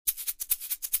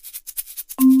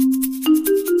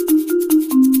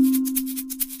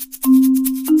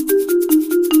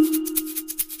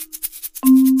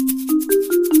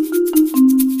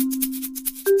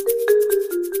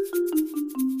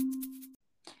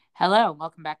Hello, and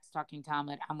welcome back to Talking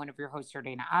Talmud. I'm one of your hosts,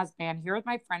 Dana Osman, here with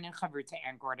my friend and chavruta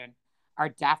Ann Gordon. Our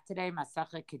daf today,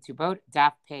 Masachet Ketubot,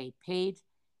 daf pay, page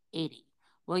 80.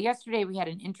 Well, yesterday we had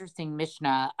an interesting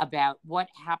Mishnah about what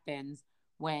happens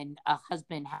when a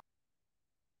husband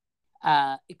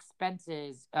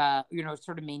expenses,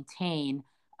 sort of maintain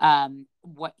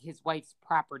what his wife's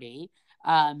property,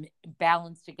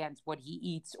 balanced against what he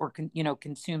eats or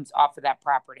consumes off of that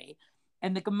property.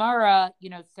 And the Gemara,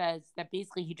 says that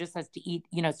basically he just has to eat,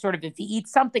 sort of if he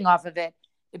eats something off of it,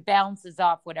 it balances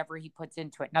off whatever he puts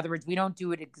into it. In other words, we don't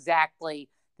do it exactly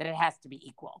that it has to be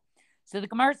equal. So the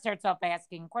Gemara starts off by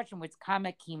asking a question, which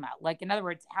kama kima, like in other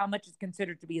words, how much is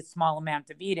considered to be a small amount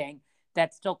of eating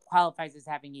that still qualifies as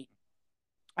having eaten?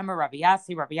 I'm a Rabbi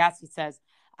Yassi. Rabbi Yassi says,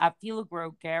 afilu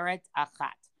gro geret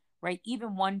achat, right?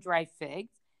 Even one dry fig,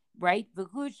 right? As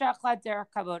long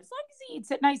as he eats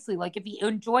it nicely, like if he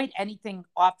enjoyed anything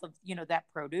off of, that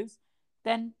produce,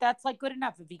 then that's like good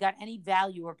enough. If he got any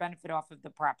value or benefit off of the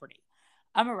property.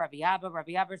 Amar Rabbi Abba.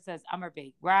 Rabbi Abba says, Amar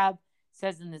Beit Rab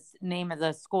says in this name of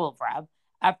the school of Rab,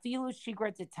 afilu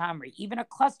shigrat tamri, even a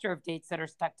cluster of dates that are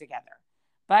stuck together.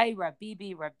 By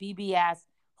Rabbibi asks,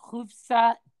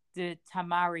 chufsa de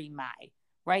tamari mai,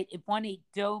 right? If one ate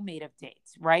dough made of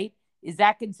dates, right? Is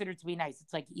that considered to be nice?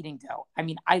 It's like eating dough. I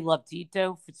mean, I love to eat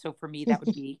dough. So for me, that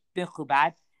would be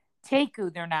bichubad.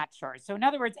 Teku, they're not sure. So in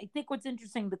other words, I think what's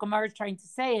interesting, the Gemara is trying to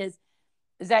say is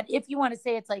that if you want to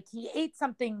say it's like he ate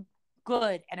something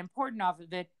good and important off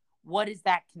of it, what is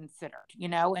that considered?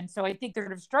 And so I think they're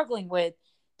sort of struggling with,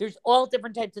 there's all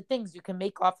different types of things you can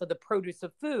make off of the produce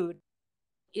of food.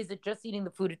 Is it just eating the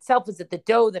food itself? Is it the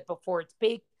dough that before it's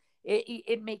baked?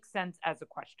 It makes sense as a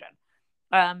question.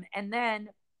 And then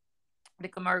the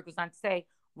Gemara goes on to say,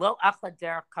 Lo achla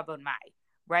derech kavod mai,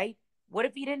 right? What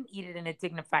if he didn't eat it in a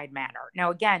dignified manner? Now,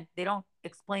 again, they don't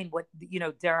explain what,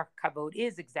 derech kavod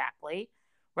is exactly,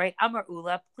 right? Amar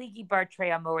Ula, pligi bar trei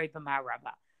amorei b'mar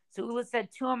rabba. So Ula said,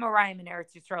 two Amoraim in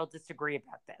Eretz Yisrael disagree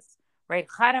about this, right?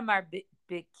 Chad amar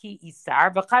b'ki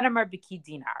isar, v'chad amar b'ki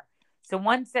dinar. So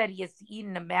one said he has to eat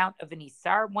an amount of an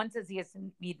isar. One says he has to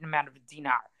eat an amount of a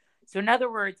dinar. So in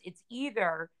other words, it's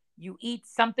either you eat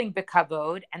something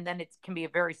bekavod, and then it can be a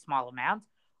very small amount,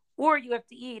 or you have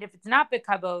to eat, if it's not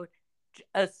bekavod,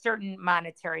 a certain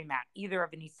monetary amount, either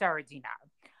of an isar or dinar.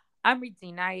 Amri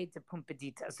dinai de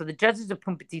pumpadita. So the judges of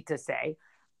Pumpadita say,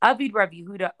 Avid Rav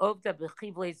Yehuda ovda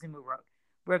b'chivle zimurot.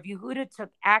 Rav Yehuda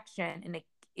took action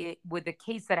with a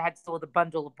case that had still a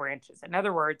bundle of branches. In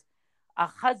other words, a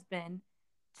husband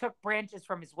took branches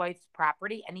from his wife's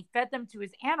property and he fed them to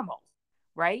his animals,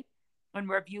 right? And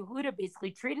Rav Yehuda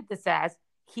basically treated this as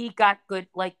he got good,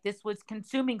 like this was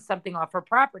consuming something off her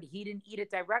property. He didn't eat it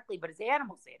directly, but his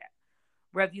animals ate it.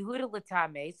 Rav Yehuda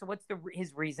l'tameh. So what's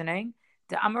his reasoning?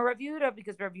 To Amar Rav Yehuda,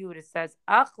 because Rav Yehuda says,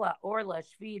 Achla orla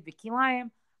shvid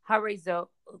v'kilayim hare zo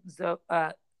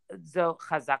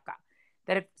chazaka.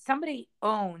 That if somebody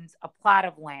owns a plot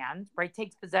of land, right,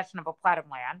 takes possession of a plot of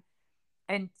land,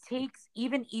 and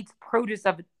even eats produce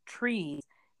of trees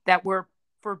that were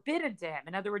forbidden to him.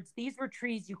 In other words, these were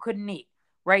trees you couldn't eat,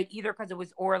 right? Either because it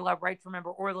was orla, right? Remember,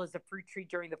 orla is a fruit tree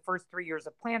during the first 3 years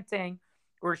of planting,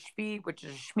 or shvi, which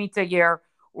is a shemitah year,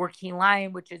 or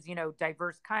kilayim, which is,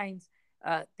 diverse kinds,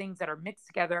 things that are mixed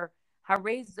together.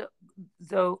 Harez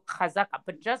zo chazaka.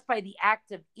 But just by the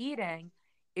act of eating,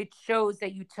 it shows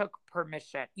that you took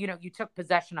permission, you took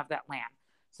possession of that land.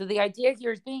 So the idea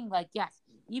here is being like, yes,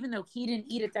 even though he didn't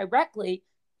eat it directly,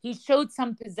 he showed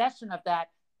some possession of that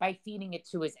by feeding it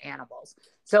to his animals.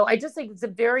 So I just think it's a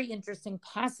very interesting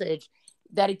passage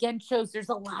that again shows there's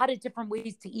a lot of different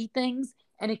ways to eat things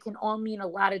and it can all mean a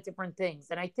lot of different things.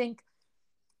 And I think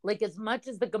like as much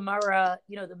as the Gemara,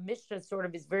 the Mishnah sort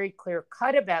of is very clear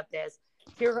cut about this,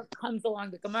 here comes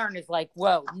along the Gemara and is like,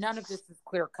 whoa, none of this is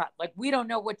clear cut. Like we don't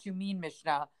know what you mean,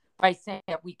 Mishnah, by saying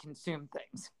that we consume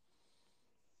things.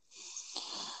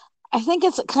 I think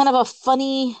it's kind of a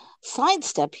funny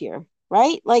sidestep here,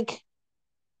 right? Like,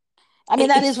 I mean,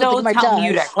 that is what the Gemara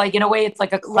Talmudic. does. Like in a way, it's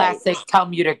like a classic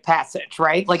Talmudic passage,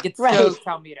 right? Like it's so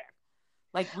Talmudic.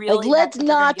 Like really, like let's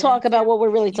not talk about what we're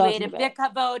really talking about. You ate a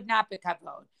bikavod, not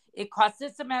bikavod. It costs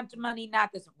this amount of money,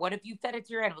 not this. What if you fed it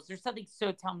to your animals? There's something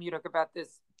so Talmudic about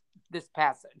this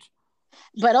passage.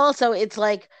 But also it's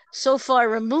like so far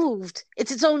removed.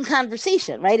 It's its own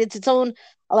conversation, right? It's its own,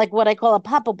 like what I call a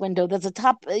pop-up window. That's a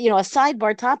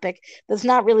sidebar topic that's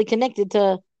not really connected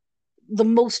to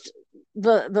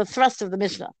the thrust of the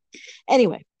Mishnah.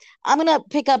 Anyway, I'm gonna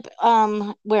pick up.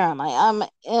 Where am I?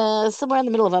 I'm somewhere in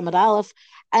the middle of Amud Aleph,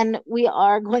 and we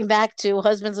are going back to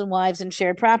husbands and wives and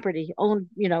shared property,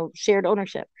 shared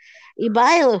ownership.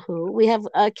 Ibailahu, we have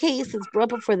a case that's brought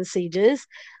before the sages.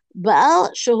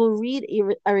 Baal shohurid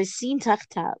arisin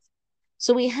tachtav.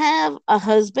 So we have a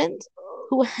husband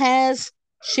who has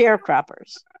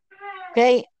sharecroppers.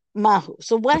 Okay, mahu.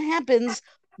 So what happens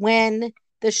when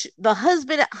the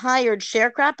husband hired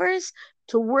sharecroppers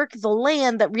to work the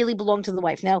land that really belonged to the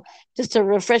wife? Now, just to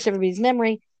refresh everybody's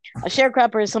memory, a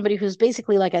sharecropper is somebody who's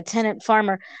basically like a tenant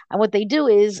farmer, and what they do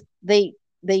is they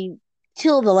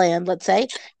till the land, let's say,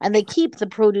 and they keep the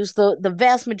produce. The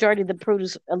vast majority of the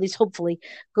produce, at least hopefully,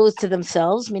 goes to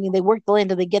themselves, meaning they work the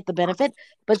land and they get the benefit,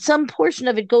 but some portion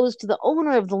of it goes to the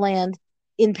owner of the land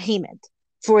in payment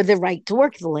for the right to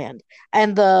work the land.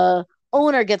 And the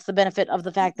owner gets the benefit of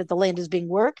the fact that the land is being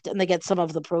worked and they get some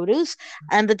of the produce.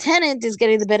 And the tenant is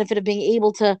getting the benefit of being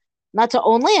able to not to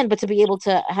own land, but to be able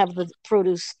to have the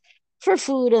produce for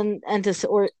food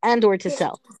or to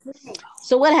sell.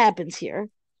 So what happens here?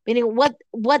 Meaning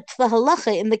what's the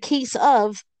halacha in the case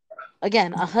of,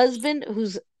 again, a husband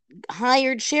who's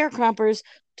hired sharecroppers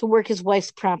to work his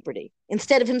wife's property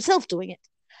instead of himself doing it?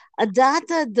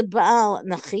 Adata de Baal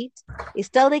Nachit,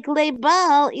 Istalik le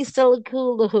Baal,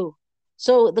 Istaliku.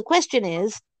 So the question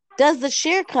is, does the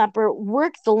sharecropper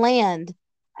work the land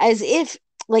as if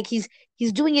like he's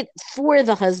doing it for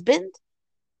the husband?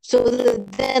 So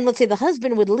that then let's say the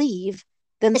husband would leave,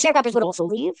 then the sharecroppers would also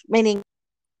leave, meaning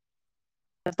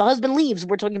if the husband leaves,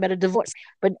 we're talking about a divorce.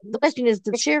 But the question is,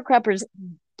 do the sharecroppers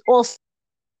also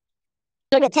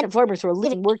tenant farmers who are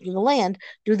living working the land,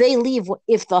 do they leave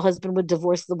if the husband would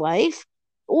divorce the wife,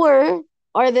 or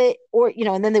are they, or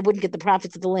and then they wouldn't get the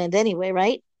profits of the land anyway,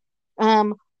 right?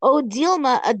 Oh,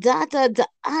 Dilma Adata da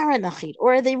Aranachit,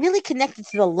 or are they really connected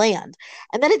to the land?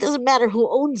 And then it doesn't matter who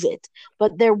owns it,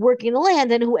 but they're working the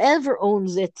land, and whoever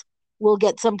owns it will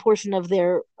get some portion of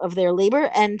their labor,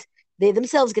 and they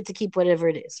themselves get to keep whatever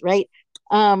it is, right?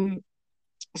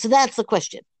 So that's the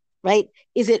question, right?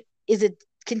 Is it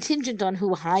contingent on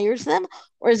who hires them,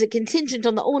 or is it contingent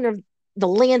on the owner of the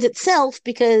land itself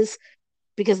because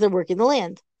they're working the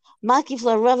land? Makif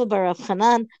Rava Bar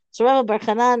Hanan. So Rava Bar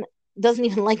Hanan doesn't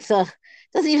even like the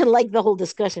whole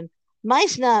discussion.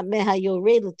 Maishna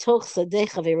mehayored letoch sadeh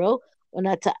chavero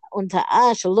unta'a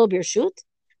shelo birshut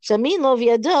shamin lo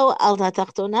viado al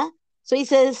tachtona. So he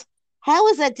says, how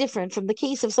is that different from the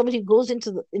case of somebody who goes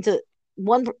into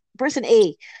one person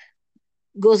A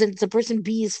goes into person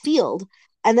B's field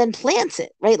and then plants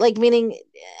it, right? Like meaning,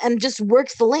 and just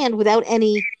works the land without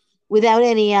any without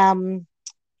any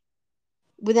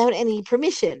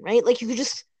permission, right? Like you could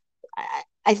just.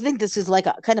 I think this is like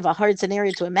a kind of a hard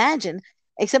scenario to imagine,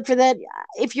 except for that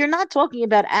if you're not talking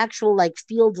about actual like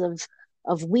fields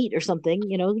of wheat or something,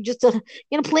 just to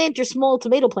plant your small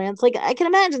tomato plants. Like I can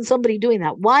imagine somebody doing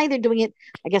that. Why they're doing it,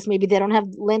 I guess maybe they don't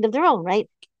have land of their own, right?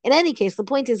 In any case, the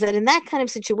point is that in that kind of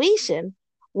situation,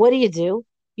 what do?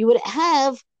 You would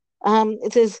have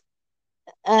it says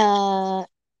shamin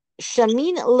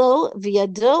lo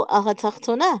viado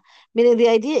al meaning the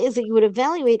idea is that you would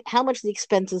evaluate how much the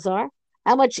expenses are,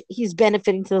 how much he's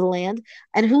benefiting to the land,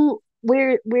 and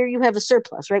where you have a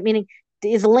surplus, right? Meaning,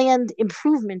 is land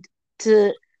improvement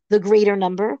to the greater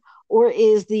number, or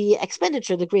is the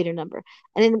expenditure the greater number?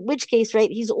 And in which case, right,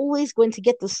 he's always going to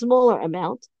get the smaller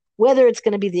amount, whether it's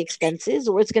going to be the expenses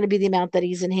or it's going to be the amount that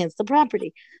he's enhanced the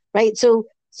property, right? So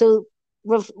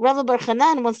Rav Bar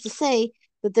Hanan wants to say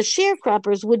that the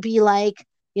sharecroppers would be like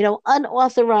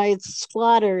unauthorized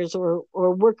squatters or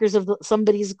workers of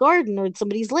somebody's garden or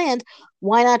somebody's land.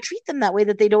 Why not treat them that way,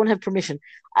 that they don't have permission?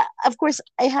 Of course,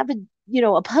 I have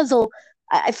a puzzle.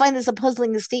 I find this a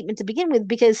puzzling statement to begin with,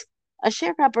 because a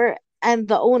sharecropper and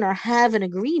the owner have an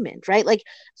agreement, right? Like,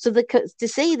 so to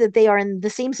say that they are in the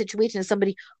same situation as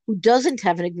somebody who doesn't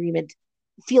have an agreement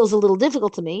feels a little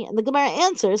difficult to me. And the Gemara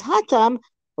answers, Hatam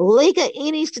lega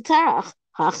inish tatarach,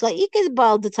 hacha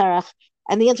bal tatarach.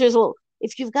 And the answer is, well,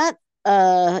 if you've got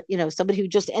somebody who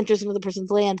just enters into the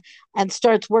person's land and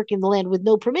starts working the land with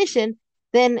no permission,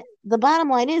 then the bottom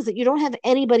line is that you don't have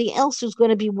anybody else who's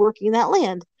going to be working that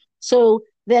land. So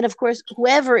then, of course,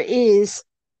 whoever is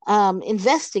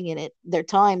investing in it, their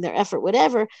time, their effort,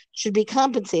 whatever, should be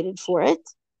compensated for it,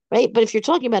 right? But if you're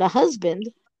talking about a husband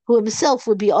who himself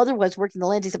would be otherwise working the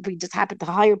land, except he just happened to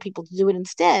hire people to do it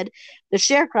instead, the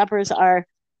sharecroppers are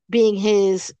being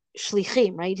his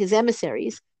shlichim, right? His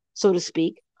emissaries, so to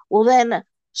speak. Well, then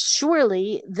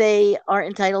surely they are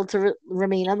entitled to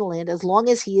remain on the land as long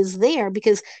as he is there,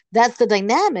 because that's the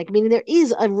dynamic. Meaning there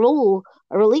is a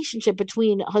relationship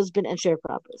between husband and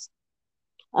sharecroppers.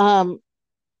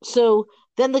 So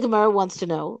then the Gemara wants to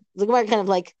know. The Gemara kind of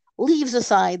like leaves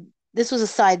aside. This was a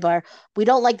sidebar. We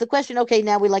don't like the question. Okay,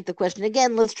 now we like the question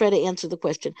again. Let's try to answer the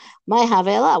question. My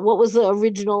Havela. What was the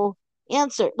original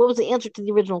answer? What was the answer to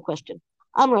the original question?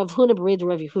 Rav Huna bered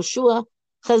Rav Yehoshua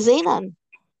Chazenan.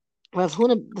 Rav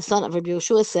Huna, the son of Rabbi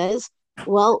Yehoshua, says,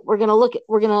 "Well,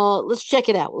 let's check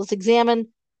it out. Let's examine.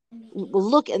 We'll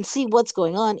look and see what's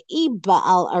going on. I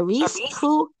Baal Aris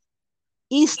Hu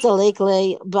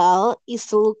Istalekle Baal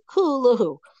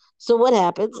Istalkulahu." So what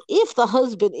happens if the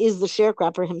husband is the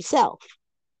sharecropper himself,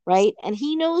 right? And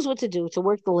he knows what to do to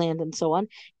work the land and so on.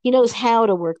 He knows how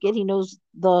to work it. He knows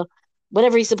the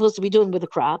whatever he's supposed to be doing with the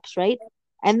crops, right?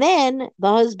 And then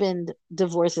the husband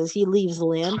divorces, he leaves the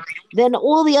land. Then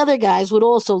all the other guys would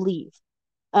also leave.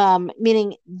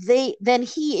 Meaning then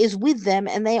he is with them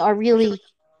and they are really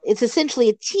it's essentially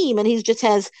a team and he just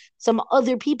has some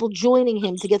other people joining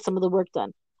him to get some of the work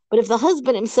done. But if the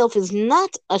husband himself is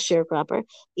not a sharecropper,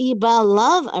 iba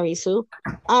lav arisu,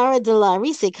 ara de la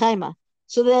arise kaima.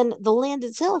 So then the land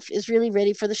itself is really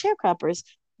ready for the sharecroppers,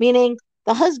 meaning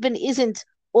the husband isn't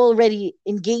already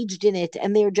engaged in it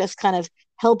and they're just kind of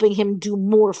helping him do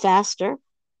more faster.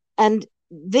 And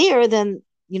there, then,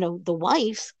 the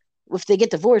wife, if they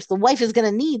get divorced, the wife is going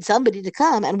to need somebody to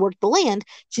come and work the land.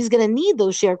 She's going to need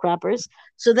those sharecroppers.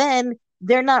 So then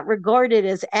they're not regarded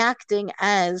as acting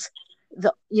as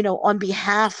on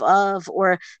behalf of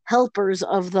or helpers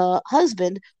of the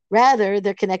husband. Rather,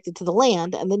 they're connected to the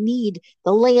land and the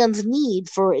land's need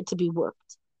for it to be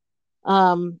worked.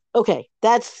 Okay,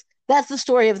 that's the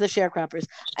story of the sharecroppers.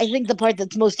 I think the part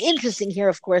that's most interesting here,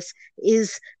 of course,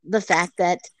 is the fact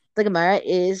that the Gemara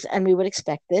is, and we would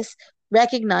expect this,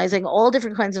 recognizing all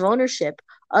different kinds of ownership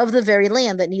of the very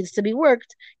land that needs to be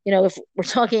worked. If we're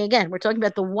talking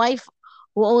about the wife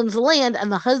who owns the land and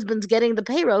the husband's getting the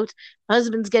payrote,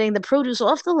 husband's getting the produce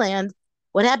off the land.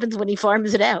 What happens when he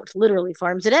farms it out? Literally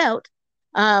farms it out,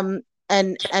 and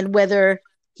whether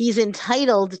he's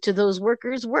entitled to those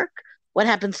workers' work. What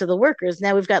happens to the workers?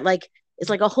 Now we've got it's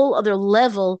like a whole other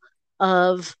level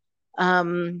of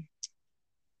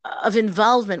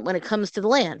involvement when it comes to the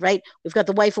land, right? We've got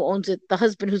the wife who owns it, the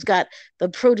husband who's got the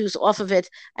produce off of it,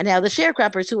 and now the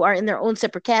sharecroppers who are in their own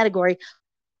separate category,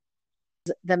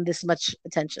 them this much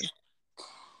attention.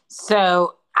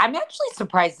 So I'm actually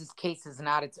surprised this case is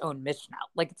not its own Mishnah.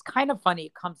 It's kind of funny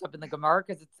it comes up in the Gemara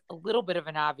because it's a little bit of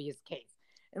an obvious case,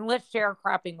 unless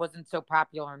sharecropping wasn't so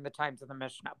popular in the times of the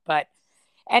Mishnah. But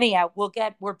anyhow,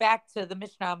 we're back to the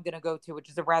Mishnah I'm going to go to, which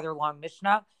is a rather long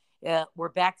Mishnah. We're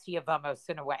back to Yavamos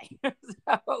in a way.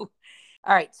 All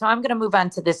right. So I'm going to move on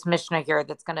to this Mishnah here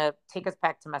that's going to take us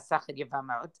back to Masachet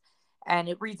Yavamot. And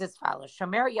it reads as follows.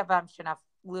 Shomer Yavam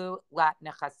Shenaflu Lat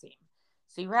Nechasim.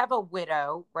 So you have a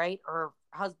widow, right? Her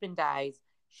husband dies.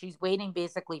 She's waiting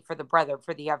basically for the brother,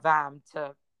 for the Yavam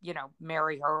to,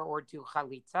 marry her or do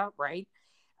Chalitza, right?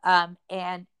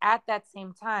 And at that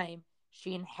same time,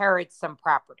 she inherits some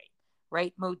property.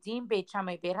 Right? Modim Beit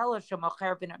Shammai Beit Hillel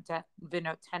shemocher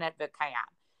v'notenet v'kayam.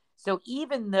 So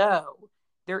even though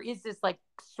there is this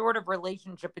sort of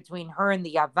relationship between her and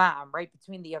the Yavam, right?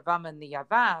 Between the Yavam and the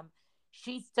Yavam,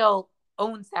 she still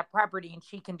owns that property and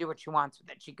she can do what she wants with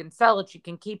it. She can sell it. She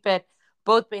can keep it.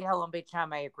 Both Beit Hillel and Beit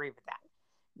Shammai agree with that.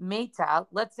 Meta,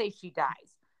 let's say she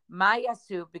dies. Ma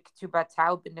yasu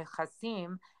b'ktubatau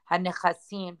b'nechasim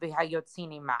hanechasim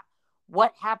v'hayotzini ma.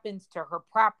 What happens to her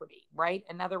property, right?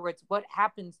 In other words, what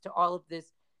happens to all of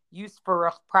this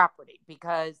Yusfarach property?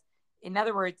 Because, in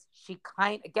other words,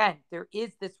 there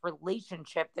is this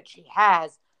relationship that she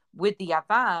has with the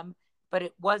Yavam, but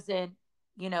it wasn't,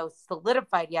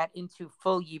 solidified yet into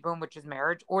full Yibum, which is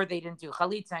marriage, or they didn't do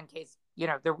Chalitza in case,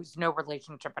 there was no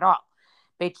relationship at all.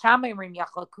 Beit Shammai rim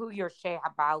yachlaku yorshei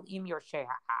habal im yorshei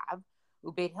ha'av,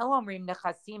 uBeit Hillel rim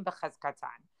nechasim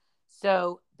b'chazkatan.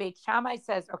 So Beit Shammai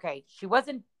says, okay, she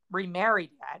wasn't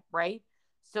remarried yet, right?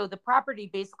 So the property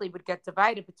basically would get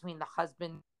divided between the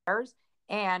husband's heirs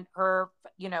and her,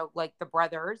 the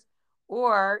brothers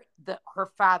or her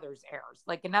father's heirs.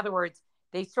 In other words,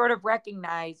 they sort of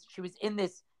recognize she was in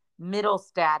this middle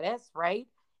status, right?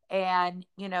 And,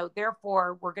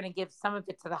 therefore we're going to give some of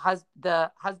it to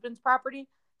the husband's property,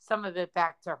 some of it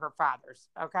back to her father's,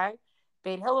 okay?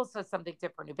 Beit Hillel says something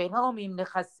different. Beit Hillel means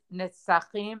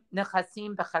nechasim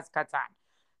b'chazkatan.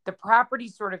 The property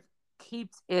sort of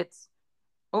keeps its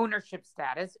ownership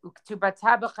status.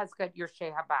 Uktubata b'chazkat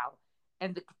yorshei habal,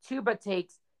 and the ktuba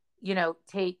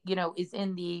is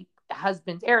in the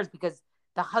husband's heirs because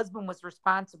the husband was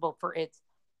responsible for its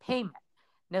payment.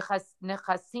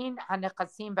 Nechasim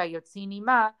hanechasim bayotzini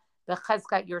ma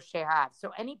b'chazkat yorshei hav.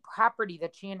 So any property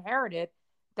that she inherited,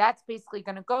 that's basically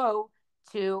going to go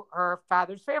to her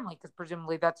father's family, because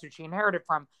presumably that's who she inherited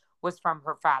was from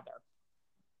her father.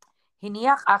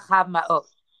 Hiniach achav ma'ot.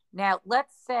 Now,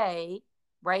 let's say,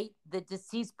 right, the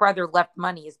deceased brother left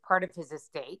money as part of his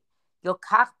estate.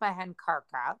 Yilkach mahen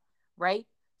karka, right?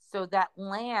 So that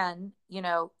land,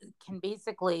 can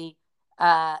basically,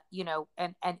 and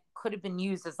could have been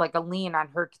used as like a lien on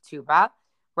her ketubah,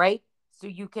 right? So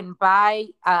you can buy,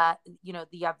 the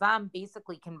Yavam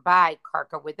basically can buy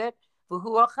karka with it,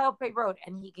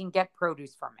 and he can get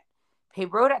produce from it.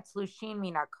 Peirot atzlushin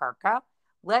mina karka.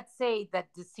 Let's say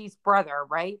that deceased brother,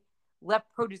 right,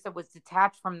 left produce that was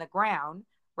detached from the ground,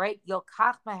 right?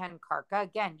 Yilkach mahen karka.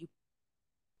 Again, you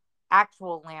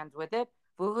actual land with it,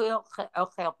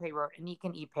 and he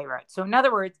can eat peirot. So in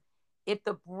other words, if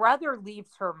the brother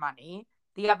leaves her money,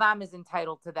 the Avam is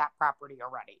entitled to that property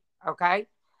already. Okay.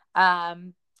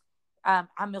 Bakarka,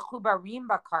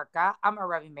 I'm a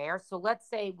Ravi Meir. So let's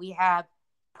say we have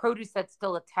produce that's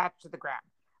still attached to the ground.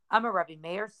 I'm a Ravi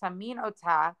Meir. Samin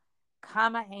ota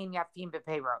kama hein yafim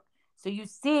bepeirot. So you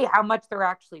see how much they're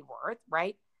actually worth,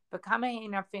 right? But kama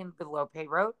hein yafim below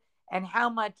peirot, and how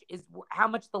much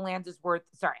the land is worth.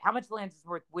 Sorry, how much the land is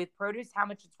worth with produce, how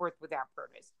much it's worth without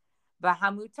produce.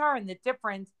 Bahamutar, and the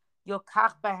difference,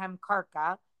 yilkach bahem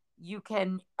karka, you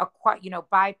can acquire,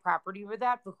 buy property with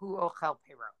that. V'hu ochel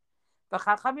peirot.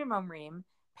 V'chachamim omrim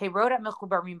peirot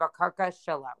mechubarim bakarka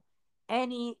shelo.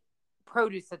 Any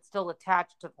produce that's still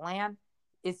attached to the land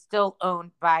is still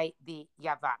owned by the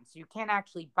Yavam. So you can't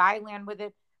actually buy land with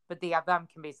it, but the Yavam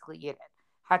can basically eat it.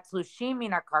 Hatzlushim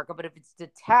mina karka, but if it's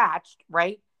detached,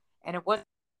 right, and it wasn't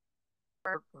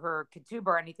her ketubah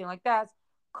or anything like that,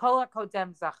 kol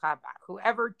kodem zachaba.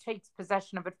 Whoever takes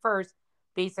possession of it first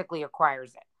basically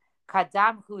acquires it.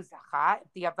 Kadam hu zacha.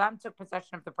 If the Yavam took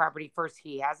possession of the property first,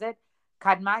 he has it.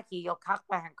 Kadmaki yilkach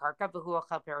bahen karka v'hu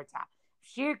ochel perota. If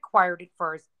she acquired it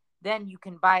first, then you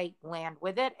can buy land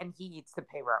with it, and he eats the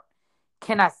peirot.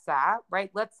 Kinasa,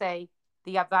 right? Let's say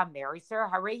the Yavam marries her.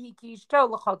 Harehi kishto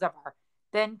l'chol davar.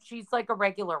 Then she's like a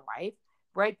regular wife,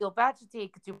 right?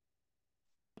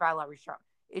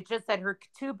 It's just that her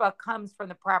ketubah comes from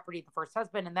the property of the first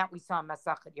husband, and that we saw in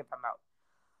Masachet Yevamot.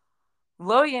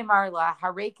 Lo yemarla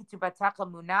hare ketubatacha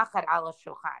munachat ala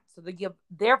shulchan. So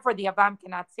therefore the Yavam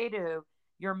cannot say to her,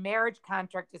 your marriage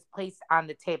contract is placed on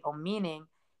the table, meaning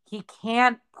he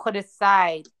can't put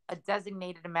aside a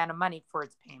designated amount of money for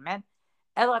its payment.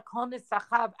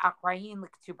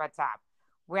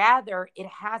 Rather, it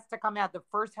has to come out. The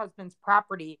first husband's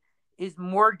property is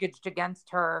mortgaged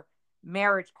against her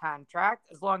marriage contract,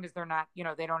 as long as they're not, they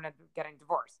don't end up getting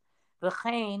divorced.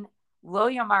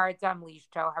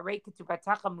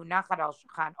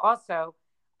 Also,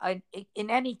 in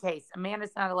any case, a man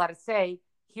is not allowed to say,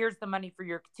 here's the money for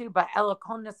your ketubah.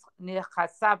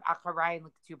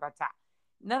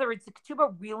 In other words, the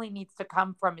ketubah really needs to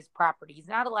come from his property. He's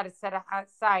not allowed to set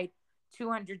aside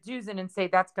 200 zuzin and say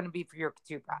that's going to be for your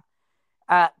ketubah.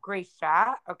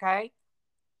 Gracia, okay?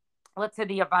 Let's say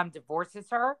the Yavam divorces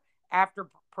her after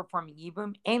performing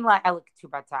yibum. Ein la el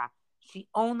ketubata. She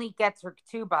only gets her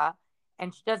ketubah,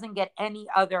 and she doesn't get any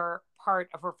other part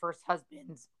of her first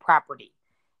husband's property.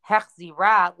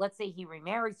 Hechzira, let's say he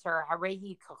remarries her.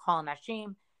 Harehi kachal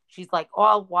nashim. She's like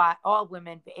all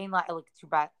women. Ve'ein la el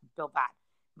ketubah bilvad.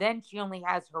 Then she only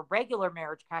has her regular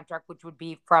marriage contract, which would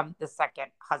be from the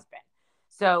second husband.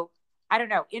 So I don't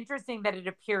know. Interesting that it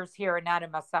appears here and not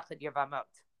in Masachet Yevamot.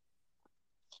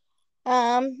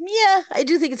 Yeah, I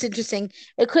do think it's interesting.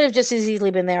 It could have just as easily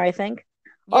been there, I think.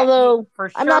 Yeah, although for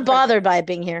sure, I'm not bothered by it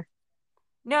being here.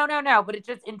 No, but it's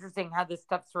just interesting how this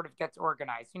stuff sort of gets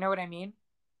organized. You know what I mean?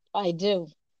 I do.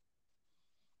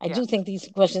 I do think these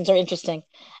questions are interesting.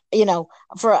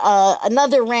 For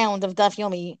another round of Daf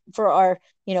Yomi, for our,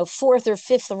 fourth or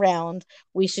fifth round,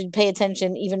 we should pay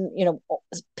attention,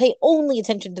 pay only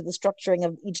attention to the structuring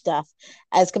of each Daf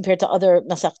as compared to other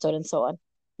Masechtot and so on.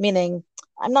 Meaning,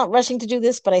 I'm not rushing to do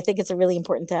this, but I think it's a really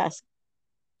important task.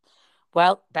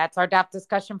 Well, that's our Daf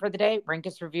discussion for the day. Rank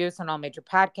us reviews on all major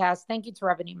podcasts. Thank you to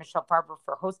Rabbanit Michelle Farber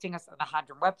for hosting us on the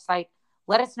Hadran website.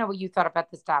 Let us know what you thought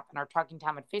about this Daf on our Talking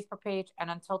Talmud Facebook page.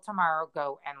 And until tomorrow,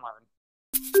 go and learn.